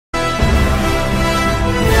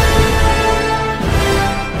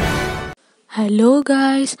Hello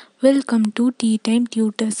guys, welcome to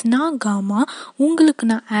Teatimetutors. நான் gamma. உங்களுக்கு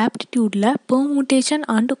நான் ஆப்டிடியூடில் பெர்முடேஷன்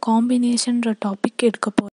அண்ட் காம்பினேஷன்ற டாபிக் எடுக்க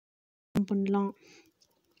போகிறேன். பண்ணலாம்.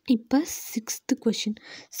 இப்போ சிக்ஸ்த்து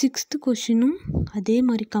கொஷினும் அதே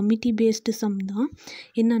மாதிரி கமிட்டி பேஸ்டு சம் தான்.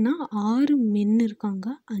 என்னென்னா 6 மென் இருக்காங்க,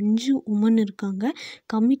 5 உமன் இருக்காங்க.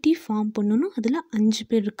 கமிட்டி ஃபார்ம் பண்ணணும், அதில் 5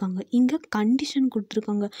 பேர் இருக்காங்க. இங்கே கண்டிஷன்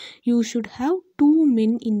கொடுத்துருக்காங்க, you should have 2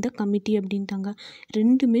 men in the committee அப்படின்ட்டாங்க.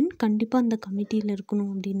 2 men கண்டிப்பாக அந்த கமிட்டியில்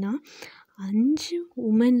இருக்கணும். அப்படின்னா 5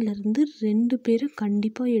 உமன்லேருந்து 2 பேரை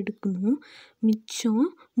கண்டிப்பாக எடுக்கணும். மிச்சம்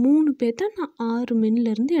 3 பேர்த்த நான் 6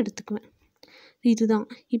 மென்லேருந்து எடுத்துக்குவேன். இதுதான்.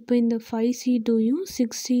 இப்போ இந்த 5C2யும்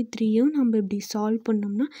 6C3யும் நம்ம இப்படி சால்வ்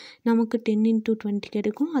பண்ணோம்னா நமக்கு 10 × 20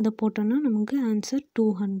 கிடைக்கும். அதை போட்டோம்னா நமக்கு ஆன்சர்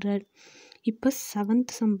 200. இப்போ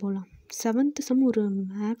 7th சம் போகலாம். 7th சம் ஒரு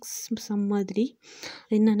மேக்ஸ் சம் மாதிரி.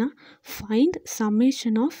 என்னென்னா find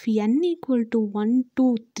summation of n = 1 to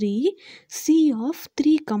 3 C of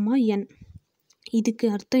 3, n. இதுக்கு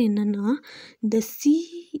அர்த்தம் என்னென்னா இந்த C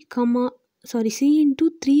 ×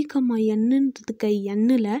 3, nன்றதுக்கு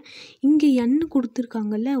n-ல் இங்கே n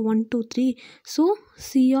கொடுத்துருக்காங்கல்ல 1 to 3. So C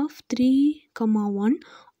of 3, 1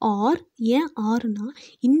 R ஏன் ஆறுனா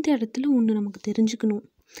இந்த இடத்துல ஒன்று நமக்கு தெரிஞ்சுக்கணும்.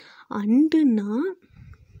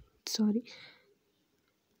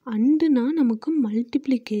 அண்டுனா நமக்கு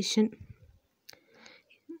மல்டிப்ளிகேஷன்,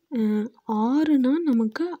 ஆறுனா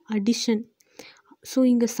நமக்கு அடிஷன். ஸோ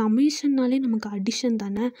இங்கே சமேஷன்னாலே நமக்கு அடிஷன்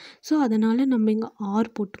தானே. ஸோ அதனால் நம்ம இங்கே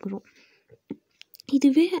ஆர் போட்டுக்கிறோம்.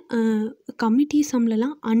 இதுவே கமிட்டி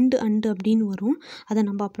சம்லலாம் அண்டு அப்படின்னு வரும், அதை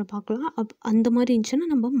நம்ம அப்புறம் பார்க்கலாம். அந்த மாதிரி இருந்துச்சுன்னா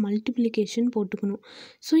நம்ம மல்டிப்ளிகேஷன் போட்டுக்கணும்.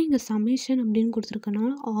 ஸோ இங்கே சமேஷன் அப்படின்னு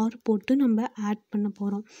கொடுத்துருக்கனால ஆர் போட்டு நம்ம ஆட் பண்ண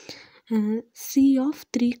போகிறோம். C of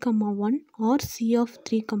 3, 1 R C of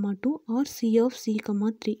 3, 2 R C of C,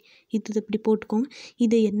 3. இது இப்படி போட்டுக்கோங்க.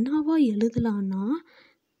 இதை என்னவா எழுதலான்னா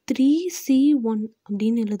 3C1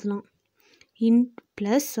 அப்படின்னு எழுதலாம்.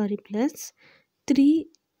 Plus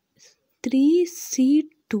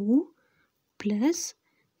 3C2 plus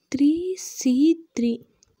 3C3.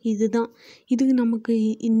 இதுதான். இதுக்கு நமக்கு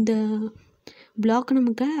இந்த பிளாக்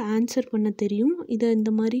நமக்கு ஆன்சர் பண்ண தெரியும். இதை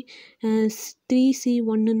இந்த மாதிரி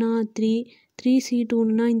 3C1னா 3,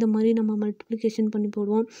 3C2னா இந்த மாதிரி நம்ம மல்டிப்ளிகேஷன் பண்ணி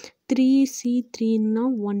போடுவோம். 3C3னா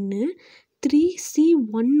 1,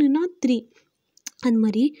 3C1னா 3. அந்த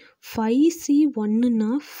மாதிரி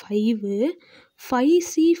 5C1னா 5,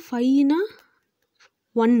 5C5னா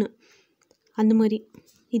 1. அந்த மாதிரி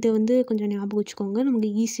இதை கொஞ்சம் ஞாபகம் வச்சுக்கோங்க, நமக்கு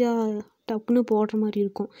ஈஸியாக டக்குன்னு போடுற மாதிரி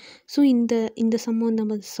இருக்கும். ஸோ இந்த சம்மை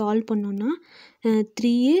நம்ம சால்வ் பண்ணோன்னா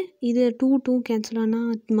 3 இது 2 கேன்சல்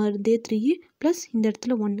ஆனால் மறுதே 3 ப்ளஸ் இந்த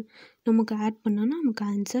இடத்துல 1 நமக்கு ஆட் பண்ணோன்னா நமக்கு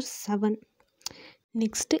ஆன்சர் 7.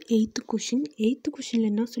 நெக்ஸ்ட்டு 8th கொஷினில்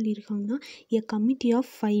என்ன சொல்லியிருக்காங்கன்னா a committee of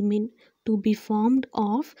 5 men to be formed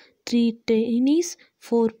of 3 trainees,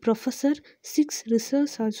 4 professor, 6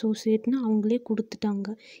 research associateன்னு அவங்களே கொடுத்துட்டாங்க.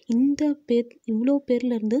 இவ்வளோ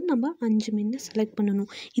பேர்லேருந்து நம்ம 5 மென்னை செலக்ட் பண்ணணும்.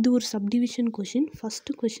 இது ஒரு சப்டிவிஷன் கொஷின்.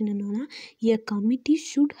 ஃபஸ்ட்டு கொஷின் என்னன்னா a committee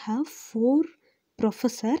should have 4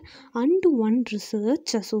 professor and 1 research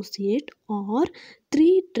associate or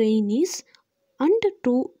 3 trainees and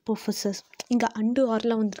 2 professors. இங்கே அண்டு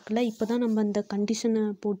ஆரில் வந்திருக்குல்ல, இப்போ தான் நம்ம அந்த கண்டிஷனை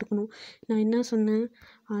போட்டுக்கணும். நான் என்ன சொன்னேன்,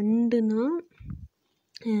 அண்டுனா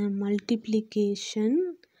மல்டிப்ளிகேஷன்,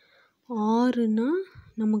 ஆறுனா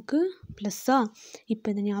நமக்கு ப்ளஸ்ஸா. இப்போ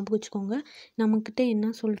இதை ஞாபகம் வச்சுக்கோங்க. நம்மக்கிட்ட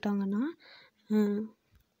என்ன சொல்லிட்டாங்கன்னா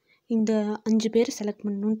இந்த 5 பேர் செலக்ட்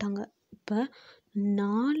பண்ணணுன்ட்டாங்க. இப்போ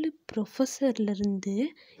 4 ப்ரொஃபஸர்லேருந்து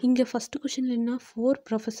இங்கே ஃபஸ்ட்டு கொஷினில் என்ன 4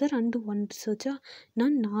 ப்ரொஃபஸர் அண்டு 1 ரிசர்ச்சா,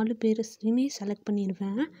 நான் 4 பேரையுமே செலக்ட்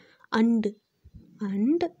பண்ணிடுவேன். அண்டு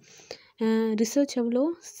ரிசர்ச் எவ்வளோ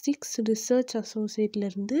 6 ரிசர்ச்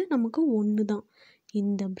அசோசியேட்லேருந்து நமக்கு 1 தான்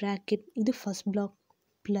இந்த ப்ராக்கெட். இது ஃபஸ்ட் பிளாக்.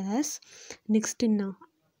 ப்ளஸ் நெக்ஸ்ட் என்ன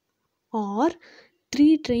ஆர் 3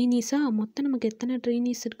 ட்ரெயினிஸாக. மொத்தம் நமக்கு எத்தனை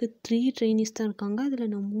ட்ரெயினிஸ் இருக்குது, 3 ட்ரெயினிஸ் தான் இருக்காங்க.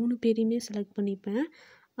 அதில் நான் 3 பேரையுமே செலக்ட் பண்ணிப்பேன்.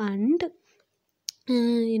 அண்ட்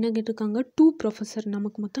என்ன கேட்டிருக்காங்க 2 ப்ரொஃபஸர்.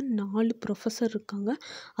 நமக்கு மொத்தம் 4 ப்ரொஃபஸர் இருக்காங்க.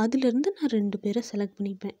 அதுலேருந்து நான் 2 பேரை செலக்ட்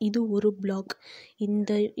பண்ணிப்பேன். இது ஒரு பிளாக்.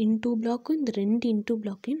 இந்த இன்டூ பிளாக்கும் இந்த 2 இன்டூ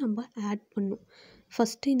பிளாக்கையும் நம்ம ஆட் பண்ணும்.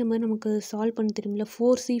 ஃபஸ்ட்டு இந்த மாதிரி நமக்கு சால்வ் பண்ண தெரியுமில்ல.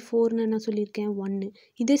 4C4ன்னு என்ன சொல்லியிருக்கேன் 1.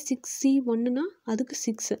 இதே 6C1னா அதுக்கு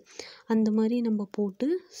 6. அந்த மாதிரி நம்ம போட்டு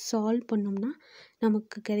சால்வ் பண்ணோம்னா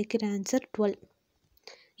நமக்கு கிடைக்கிற ஆன்சர் 12.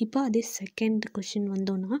 இப்போ அதே செகண்ட் கொஷின்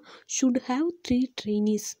வந்தோன்னா ஷுட் ஹாவ் 3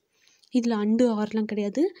 ட்ரெயினிஸ். இதில் அண்டு ஆர்லாம்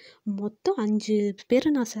கிடையாது. மொத்தம் 5 பேரை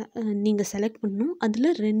நீங்கள் செலக்ட் பண்ணணும். அதில்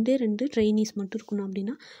 2 ட்ரெயினிஸ் மட்டும் இருக்கணும்.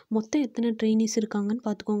 அப்படின்னா மொத்தம் எத்தனை ட்ரெயினிஸ் இருக்காங்கன்னு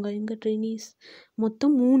பார்த்துக்கோங்க. எங்கள் ட்ரெயினிஸ்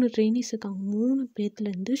மொத்தம் 3 ட்ரெயினிஸ் இருக்காங்க. 3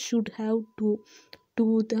 பேர்த்துலேருந்து ஷுட் ஹாவ் 2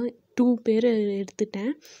 2 பேர்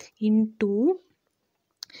எடுத்துட்டேன். இன்டூ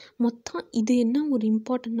மொத்தம் இது என்ன ஒரு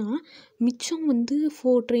இம்பார்ட்டன்னா, மிச்சம் வந்து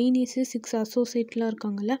 4 ட்ரெயினிஸு 6 அசோசியேட்லாம்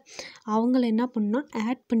இருக்காங்கல்ல, அவங்கள என்ன பண்ணணும்னா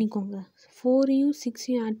ஆட் பண்ணிக்கோங்க. 4யும்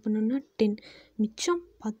 6யும் ஆட் பண்ணோன்னா 10. மிச்சம்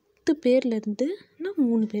 10 பேர்லேருந்து நான்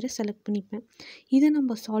 3 பேரை செலக்ட் பண்ணிப்பேன். இதை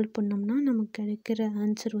நம்ம சால்வ் பண்ணோம்னா நமக்கு கிடைக்கிற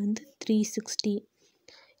ஆன்சர் வந்து 360.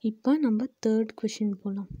 இப்போ நம்ம 3rd கொஷின்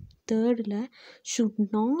போகலாம். 3ல் should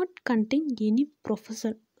not contain any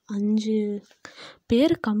professor. 5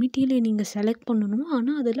 பேர் கமிட்டியில் நீங்கள் செலக்ட் பண்ணணும்.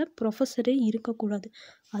 ஆனால் அதில் ப்ரொஃபஸரே இருக்கக்கூடாது.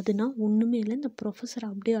 அதுனா ஒன்றுமே இல்லை, இந்த ப்ரொஃபஸரை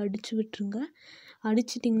அப்படியே அடித்து விட்டுருங்க.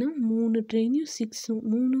 அடிச்சிட்டிங்கன்னா 3 ட்ரெயினையும்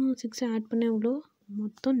 3ம் 6 ஆட் பண்ண எவ்வளோ?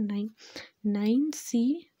 மொத்தம் 9.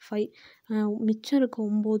 9C5. மிச்சம் இருக்க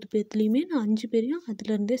 9 பேர்த்துலேயுமே நான் 5 பேரையும்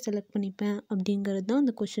அதுலேருந்தே செலக்ட் பண்ணிப்பேன் அப்படிங்கிறது தான்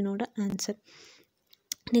அந்த கொஷினோட ஆன்சர்.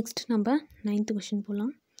 நெக்ஸ்ட் நம்ம 9th கொஷின்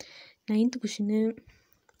போகலாம். 9th question,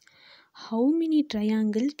 how many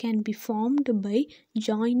triangle can be formed by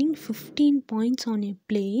joining 15 points on a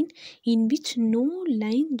plane in which no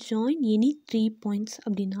line join any 3 points?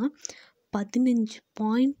 அப்படின்னா 15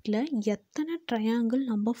 பாயிண்டில் எத்தனை ட்ரையாங்கிள்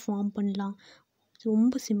நம்ம ஃபார்ம் பண்ணலாம்?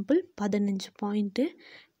 ரொம்ப சிம்பிள். 15 பாயிண்ட்டு.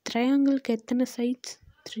 ட்ரையாங்கிளுக்கு எத்தனை sides?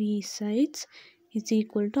 3 sides is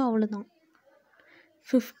equal to அவ்வளோதான்,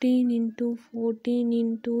 15 into 14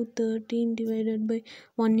 into 13 divided by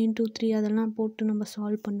 1 into 3 அதெல்லாம் போட்டு நம்ம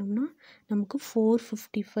சால்வ் பண்ணோம்னா நமக்கு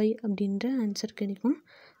 455 அப்படின்ற ஆன்சர் கிடைக்கும்.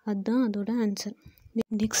 அதுதான் அதோட answer.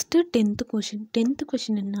 Next 10th question. 10th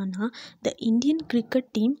question என்னன்னா, the Indian cricket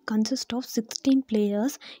team consist of 16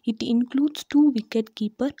 players. It includes 2 wicket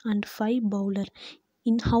keeper and 5 bowler.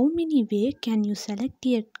 In how many way can you select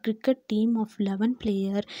a cricket team of 11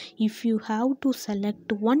 players if you have to select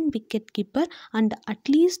 1 wicket keeper and at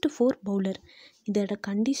least 4 bowler? இதோட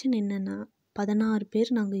condition என்னென்னா, 16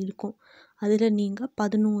 பேர் நாங்கள் இருக்கோம், அதில் நீங்கள்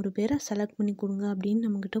 11 பேரை select பண்ணி கொடுங்க அப்படின்னு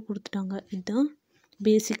நம்மக்கிட்ட கொடுத்துட்டாங்க. இதுதான்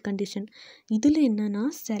பேசிக் கண்டிஷன். இதில் என்னென்னா,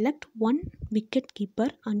 select 1 wicket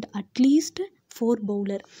keeper and at least 4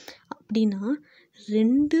 bowler. அப்படின்னா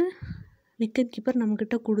 2 விக்கெட் கீப்பர்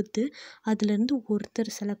நம்மக்கிட்ட கொடுத்து அதுலேருந்து ஒருத்தர்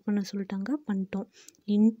செலக்ட் பண்ண சொல்லிட்டாங்க, பண்ணிட்டோம்.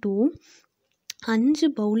 இன்டூ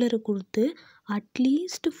 5 பவுலரை கொடுத்து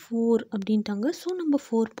அட்லீஸ்ட் 4 அப்படின்ட்டாங்க, ஸோ நம்ம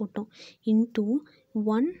 4 போட்டோம். இன்டூ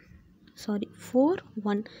 4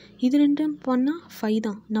 1 இது ரெண்டும் பண்ணால் 5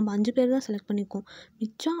 தான். நம்ம 5 பேர் தான் செலக்ட் பண்ணியிருக்கோம்,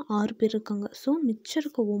 மிச்சம் 6 பேர் இருக்காங்க. ஸோ மிச்சம்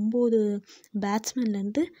இருக்க 9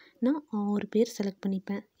 பேட்ஸ்மேன்லேருந்து நான் 6 பேர் செலக்ட்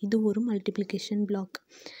பண்ணிப்பேன். இது ஒரு மல்டிப்ளிகேஷன் பிளாக்.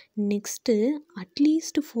 நெக்ஸ்ட்டு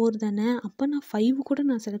அட்லீஸ்ட் 4 தானே, அப்போ நான் 5 கூட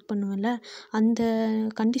நான் செலக்ட் பண்ணுவேன்ல, அந்த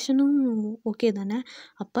கண்டிஷனும் ஓகே தானே.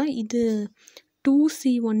 அப்போ இது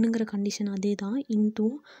 2C1ங்கிற கண்டிஷன் அதே தான். இன்டூ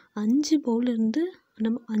 5 பவுலருந்து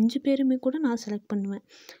நம்ம 5 பேருமே கூட நான் செலக்ட் பண்ணுவேன்.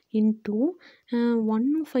 இன்டூ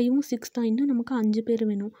 1ம் 5ம் 6 தான், இன்னும் நமக்கு 5 பேர்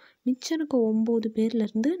வேணும். மிச்சம் இருக்க 9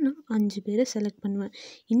 பேர்லேருந்து நான் 5 பேரை செலக்ட் பண்ணுவேன்.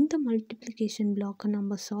 இந்த மல்டிப்ளிகேஷன் பிளாக்கை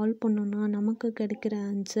நம்ம சால்வ் பண்ணோன்னா நமக்கு கிடைக்கிற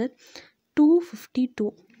ஆன்சர் 252.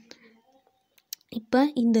 இப்போ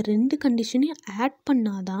இந்த 2 கண்டிஷனையும் ஆட்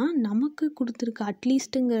பண்ணாதான் நமக்கு கொடுத்துருக்க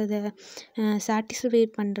அட்லீஸ்ட்டுங்கிறத சாட்டிஸ்ஃபை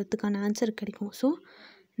பண்ணுறதுக்கான ஆன்சர் கிடைக்கும். ஸோ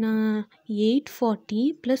நான் 840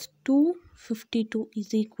 + 252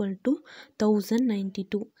 இஸ் ஈக்குவல் டு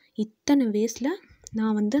 1092. இத்தனை வேஸில்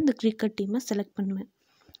நான் வந்து அந்த கிரிக்கெட் டீமை செலக்ட் பண்ணுவேன்.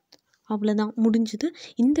 அவ்வளோதான், முடிஞ்சுது.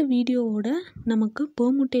 இந்த வீடியோவோட நமக்கு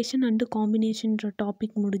பெர்முடேஷன் அண்டு காம்பினேஷன்ற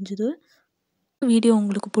டாபிக் முடிஞ்சுது. வீடியோ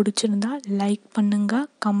உங்களுக்கு பிடிச்சிருந்தா லைக் பண்ணுங்கள்,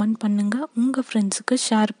 கமெண்ட் பண்ணுங்கள், உங்கள் ஃப்ரெண்ட்ஸுக்கு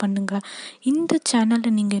ஷேர் பண்ணுங்கள். இந்த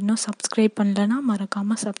சேனலை நீங்கள் இன்னும் சப்ஸ்கிரைப் பண்ணலன்னா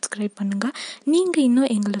மறக்காமல் சப்ஸ்கிரைப் பண்ணுங்கள். நீங்கள் இன்னும்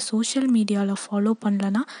எங்களை சோஷியல் மீடியாவில் ஃபாலோ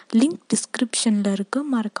பண்ணலன்னா லிங்க் டிஸ்கிரிப்ஷனில் இருக்குது,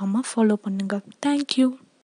 மறக்காமல் ஃபாலோ பண்ணுங்கள். தேங்க்யூ.